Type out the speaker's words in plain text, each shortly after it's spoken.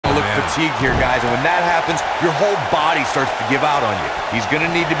fatigued here, guys, and when that happens, your whole body starts to give out on you. He's going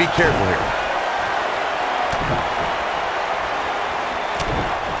to need to be careful here.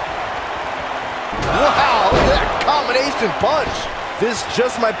 Wow, look at that combination punch. This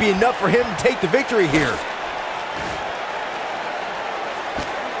just might be enough for him to take the victory here.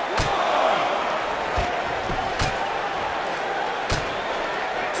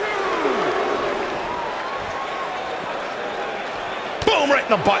 Boom, right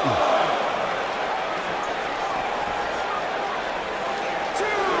in the button.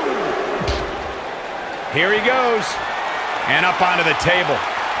 Here he goes. And up onto the table.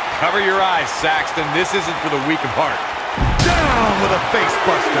 Cover your eyes, Saxton. This isn't for the weak of heart. Down with a face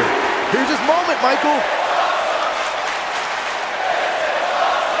buster. Here's his moment, Michael.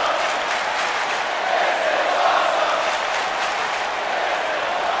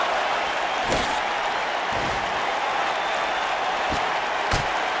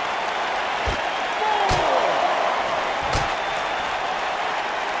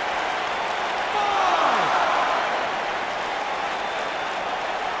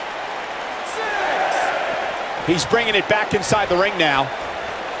 He's bringing it back inside the ring now.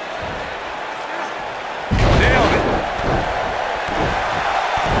 Nailed it.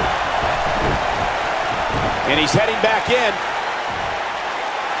 And he's heading back in.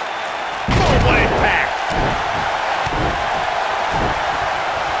 Oh, what impact.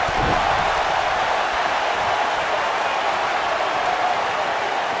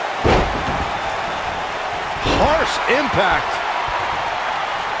 Harsh impact.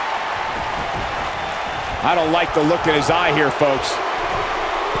 I don't like the look in his eye here, folks.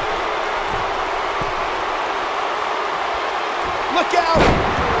 Look out!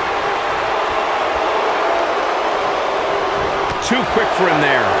 Too quick for him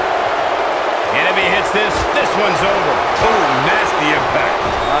there. And if he hits this, this one's over. Oh, nasty impact.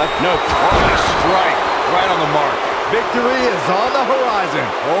 No, what a strike. Right on the mark. Victory is on the horizon.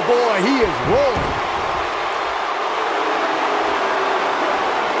 Oh boy, he is rolling.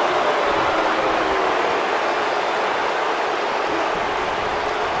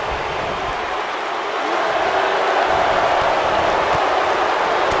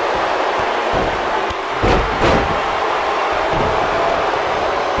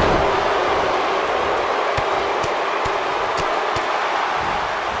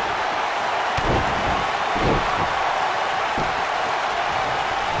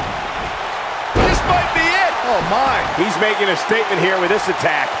 Oh my. He's making a statement here with this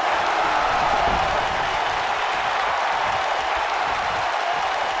attack.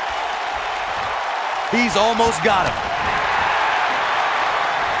 He's almost got him.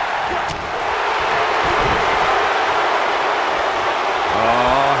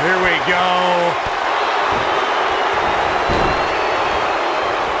 Oh, here we go.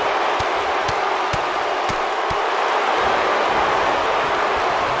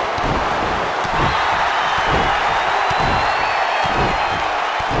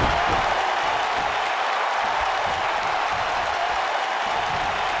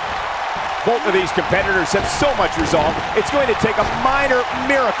 Both of these competitors have so much resolve, it's going to take a minor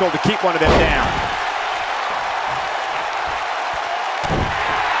miracle to keep one of them down.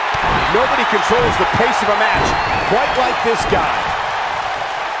 Nobody controls the pace of a match quite like this guy.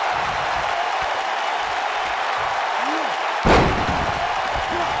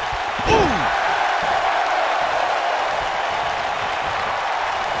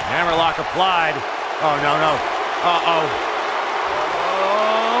 Hammerlock applied. Oh, no, no. Uh-oh.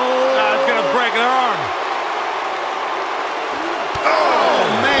 Break their arm.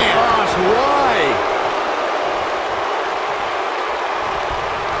 Oh, man. Gosh, why?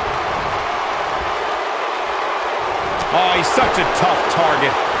 Oh, he's such a tough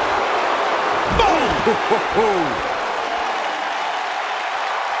target. Boom!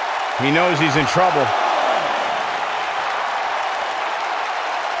 He knows he's in trouble.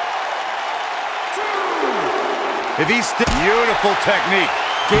 If he's still... Beautiful technique.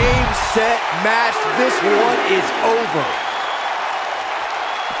 Game, set, match. This one is over.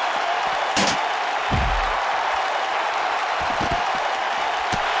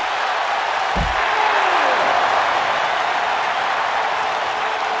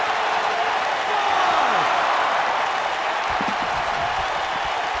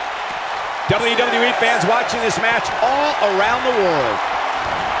 WWE fans watching this match all around the world.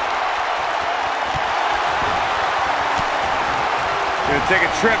 Gonna take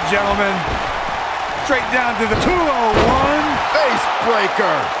a trip, gentlemen. Straight down to the 201 face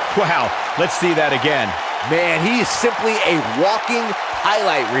breaker. Wow, let's see that again. Man, he is simply a walking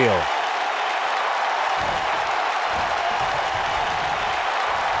highlight reel.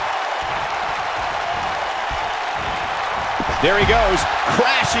 There he goes,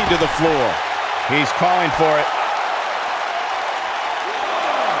 crashing to the floor. He's calling for it.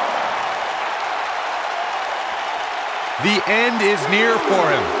 The end is near for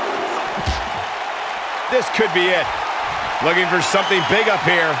him. This could be it. Looking for something big up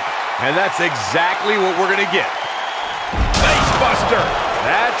here. And that's exactly what we're going to get. Face buster.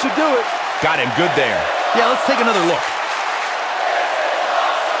 That should do it. Got him good there. Yeah, let's take another look.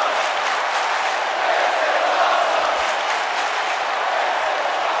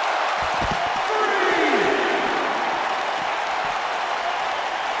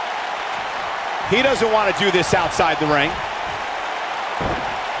 He doesn't want to do this outside the ring.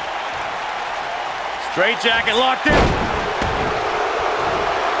 Straight jacket locked in.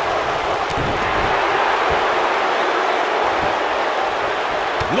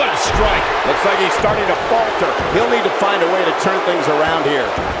 What a strike. Looks like he's starting to falter. He'll need to find a way to turn things around here.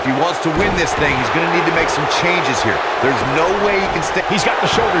 If he wants to win this thing, he's going to need to make some changes here. There's no way he can stay. He's got the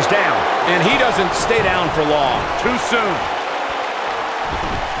shoulders down, and he doesn't stay down for long. Too soon.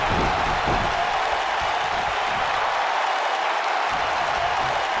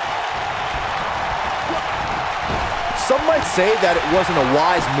 Some might say that it wasn't a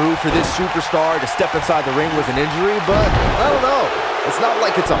wise move for this superstar to step inside the ring with an injury, but I don't know. It's not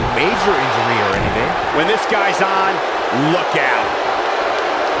like it's a major injury or anything. When this guy's on, look out.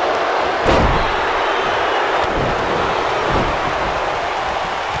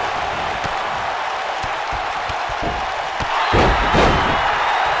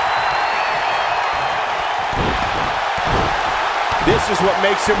 This is what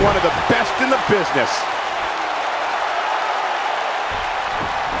makes him one of the best in the business.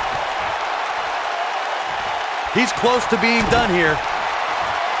 He's close to being done here.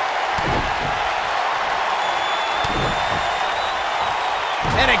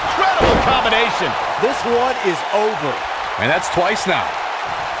 An incredible combination. This one is over. And that's twice now.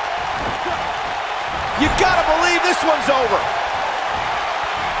 You gotta believe this one's over.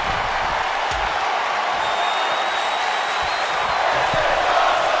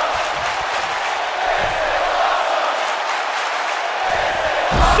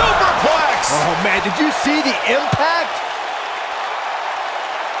 Superplex! Oh, man, did you see the impact?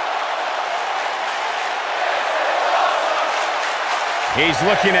 He's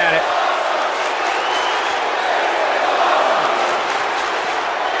looking at it.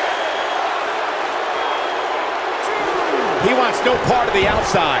 He wants no part of the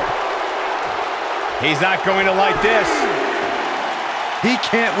outside. He's not going to like this. He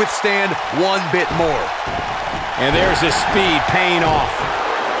can't withstand one bit more. And there's his speed paying off.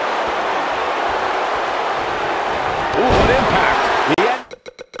 Ooh, what impact.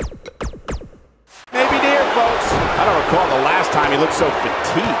 Maybe near, folks. I don't recall the last time he looked so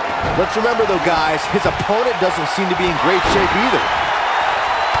fatigued. Let's remember, though, guys, his opponent doesn't seem to be in great shape either.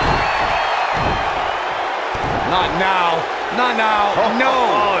 Not now. Not now. Oh,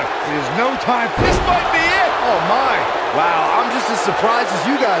 no. There's no time. This might be it. Oh, my. Wow, I'm just as surprised as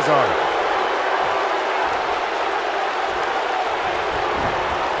you guys are.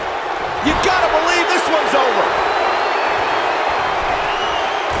 You gotta believe this one's over.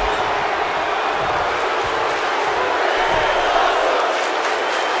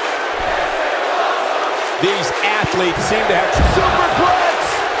 These athletes seem to have superplex.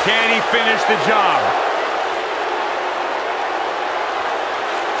 Can he finish the job?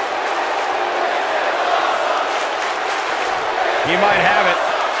 He might have it.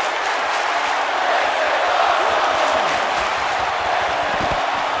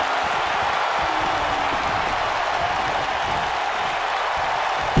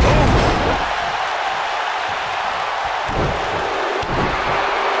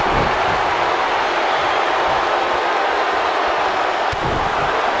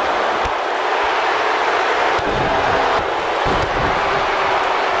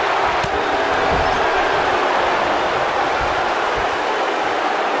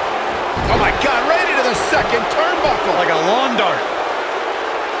 Oh my God, right into the second turnbuckle. Like a lawn dart.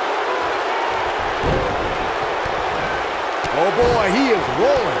 Oh, boy, he is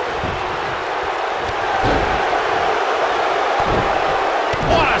rolling.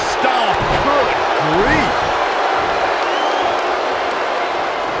 What a stomp. Good grief.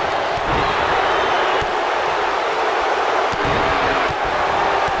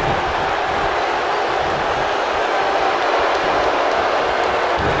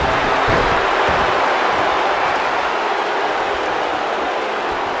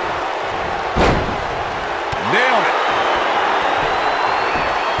 Nailed it.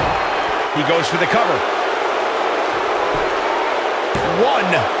 He goes for the cover. 1,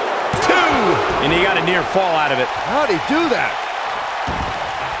 2. 2. And he got a near fall out of it. How'd he do that?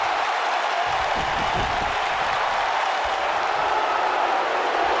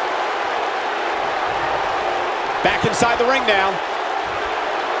 Back inside the ring now.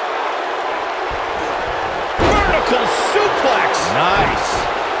 Vertical suplex. Nice.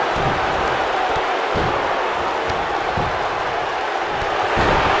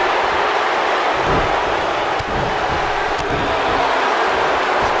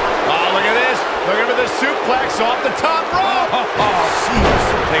 Oh, look at this. Looking for the suplex off the top rope. Oh, jeez.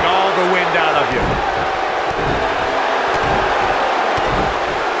 Take all the wind out of you.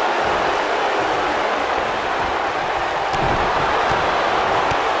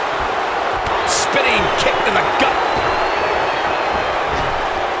 Spinning kick to the gut.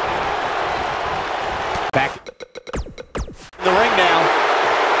 Back in the ring now.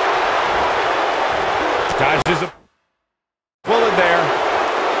 Dodges a bullet there.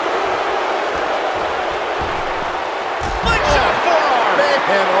 Slingshot forearm.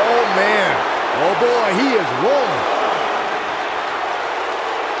 Man, oh man. Oh boy, he is rolling.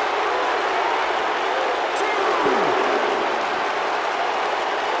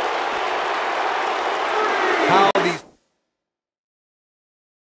 How these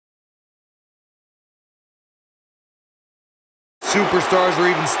superstars are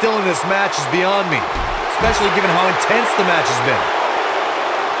even still in this match is beyond me, especially given how intense the match has been.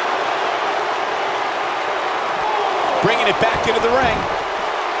 Bringing it back into the ring.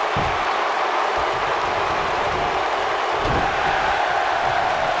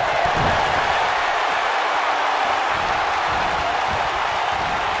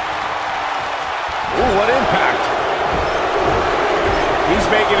 Ooh, what impact. He's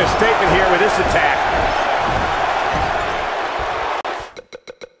making a statement here with this attack.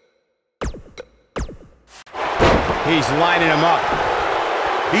 He's lining him up.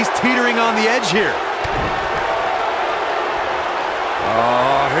 He's teetering on the edge here.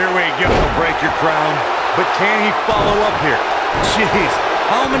 Oh, here we go. Break your crown. But can he follow up here? Jeez,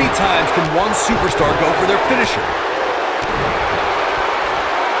 how many times can one superstar go for their finisher?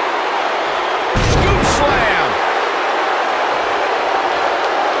 Scoop slam.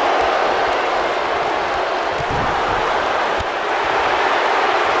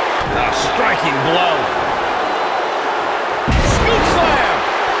 A striking blow. Scoop slam.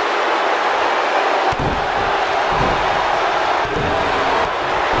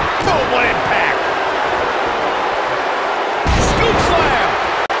 Oh, what impact. Scoop slam.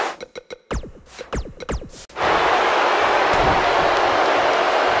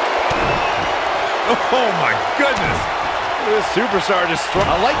 Oh my goodness. This superstar just struck.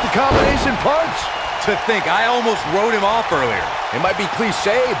 I like the combination punch. To think, I almost wrote him off earlier. It might be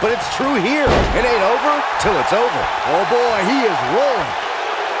cliche, but it's true here. It ain't over till it's over. Oh boy, he is rolling.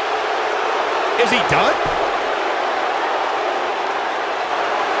 Is he done?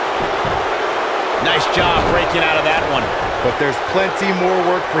 Nice job breaking out of that one. But there's plenty more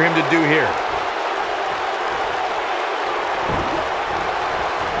work for him to do here.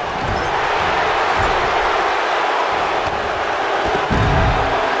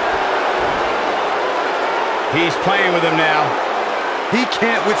 He's playing with him now. He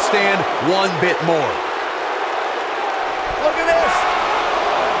can't withstand one bit more. Look at this.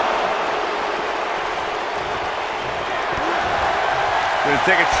 Gonna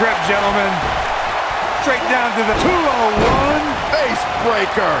take a trip, gentlemen. Straight down to the 201 Face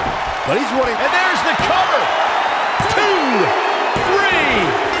breaker. But he's running. And there's the cover. 2,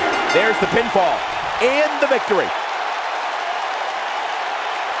 3. There's the pinfall and the victory.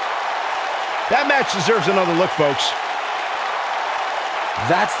 That match deserves another look, folks.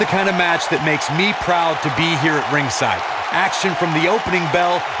 That's the kind of match that makes me proud to be here at ringside. Action from the opening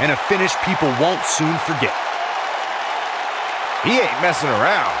bell and a finish people won't soon forget. He ain't messing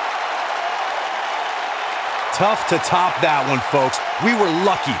around. Tough to top that one, folks. We were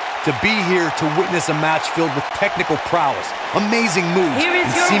lucky to be here to witness a match filled with technical prowess, amazing moves, Here is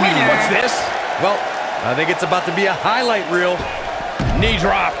and your seemingly winner. What's this? well, I think it's about to be a highlight reel. Knee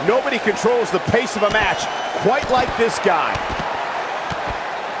drop. Nobody controls the pace of a match quite like this guy.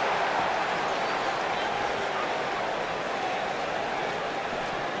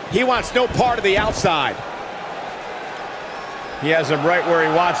 He wants no part of the outside. He has him right where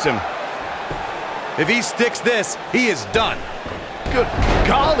he wants him. If he sticks this, he is done. Good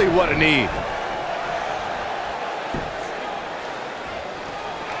golly, what a knee.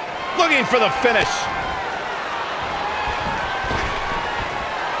 Looking for the finish.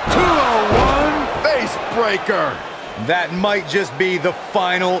 201 face breaker. That might just be the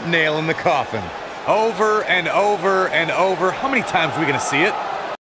final nail in the coffin. Over and over and over. How many times are we going to see it?